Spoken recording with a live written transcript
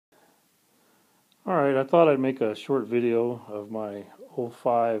Alright, I thought I'd make a short video of my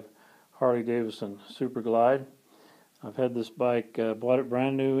 '05 Harley Davidson Super Glide. I've had this bike, bought it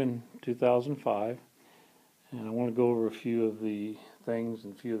brand new in 2005, and I want to go over a few of the things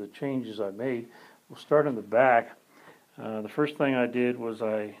and a few of the changes I made. We'll start in the back. The first thing I did was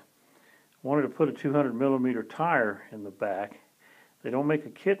I wanted to put a 200 millimeter tire in the back. They don't make a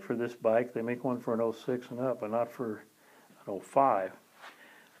kit for this bike, they make one for an '06 and up, but not for an '05.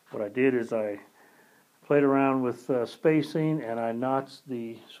 What I did is I played around with spacing, and I notched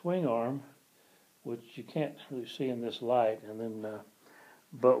the swing arm, which you can't really see in this light, and then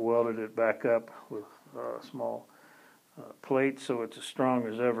butt welded it back up with small plates so it's as strong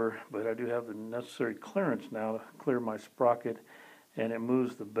as ever. But I do have the necessary clearance now to clear my sprocket, and it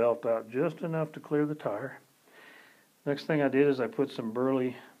moves the belt out just enough to clear the tire. Next thing I did is I put some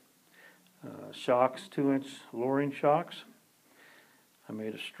Burley shocks, 2-inch lowering shocks. I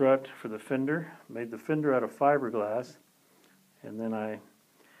made a strut for the fender, made the fender out of fiberglass, and then I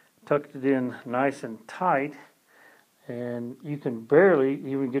tucked it in nice and tight, and you can barely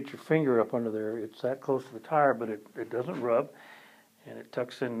even get your finger up under there. It's that close to the tire, but it doesn't rub, and it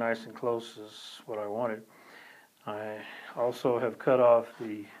tucks in nice and close is what I wanted. I also have cut off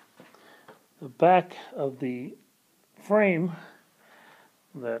the back of the frame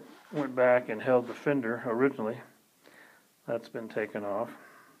that went back and held the fender originally. That's been taken off.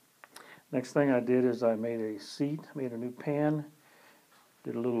 Next thing I did is I made a seat, made a new pan,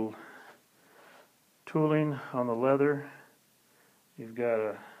 did a little tooling on the leather. You've got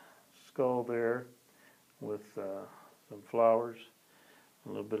a skull there with some flowers, a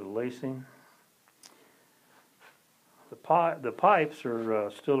little bit of lacing. The pipes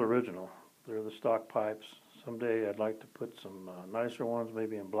are still original. They're the stock pipes. Someday I'd like to put some nicer ones,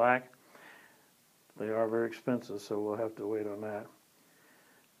 maybe in black. They are very expensive, so we'll have to wait on that.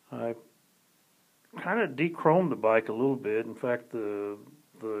 I kind of de-chromed the bike a little bit. In fact, the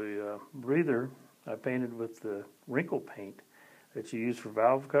breather I painted with the wrinkle paint that you use for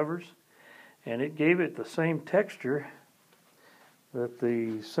valve covers, and it gave it the same texture that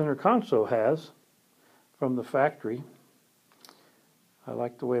the center console has from the factory. I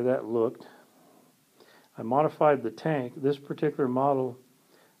like the way that looked. I modified the tank. This particular model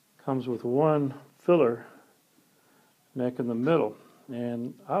comes with one filler neck in the middle,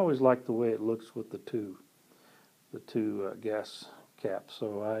 and I always like the way it looks with the two gas caps.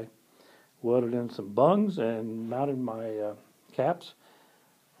 So I welded in some bungs and mounted my caps.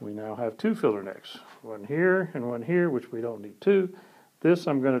 We now have two filler necks, one here and one here, which we don't need two. This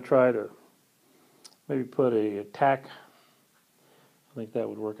I'm going to try to maybe put a tack. I think that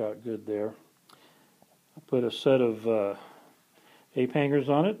would work out good there. I put a set of ape hangers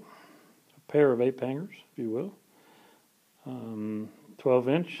on it, a pair of ape hangers, if you will.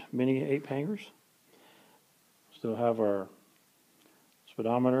 12-inch mini ape hangers. Still have our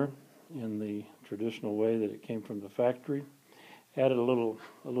speedometer in the traditional way that it came from the factory. Added a little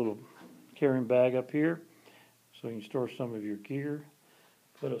carrying bag up here so you can store some of your gear.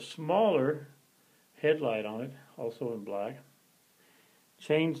 Put a smaller headlight on it, also in black.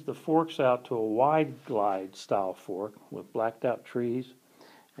 Changed the forks out to a wide glide style fork with blacked out trees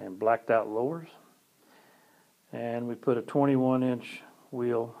and blacked out lowers. And we put a 21-inch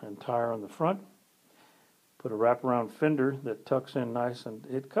wheel and tire on the front. Put a wraparound fender that tucks in nice, and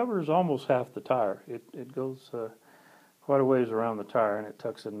it covers almost half the tire. It goes quite a ways around the tire, and it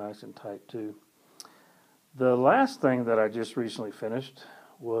tucks in nice and tight too. The last thing that I just recently finished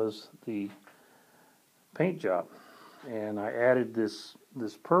was the paint job, and I added this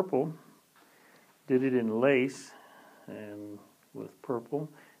purple, did it in lace and with purple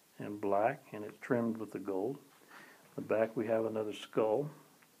and black, and it's trimmed with the gold. The back we have another skull.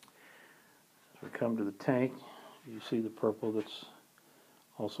 As we come to the tank, you see the purple that's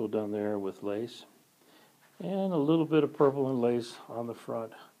also done there with lace, and a little bit of purple and lace on the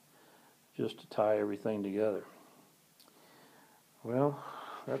front just to tie everything together. Well,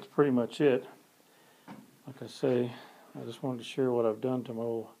 that's pretty much it. Like I say, I just wanted to share what I've done to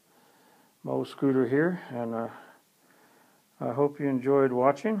my old scooter here, and I hope you enjoyed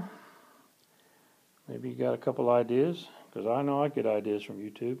watching. Maybe you got a couple ideas, because I know I get ideas from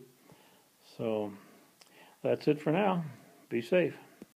YouTube. So that's it for now. Be safe.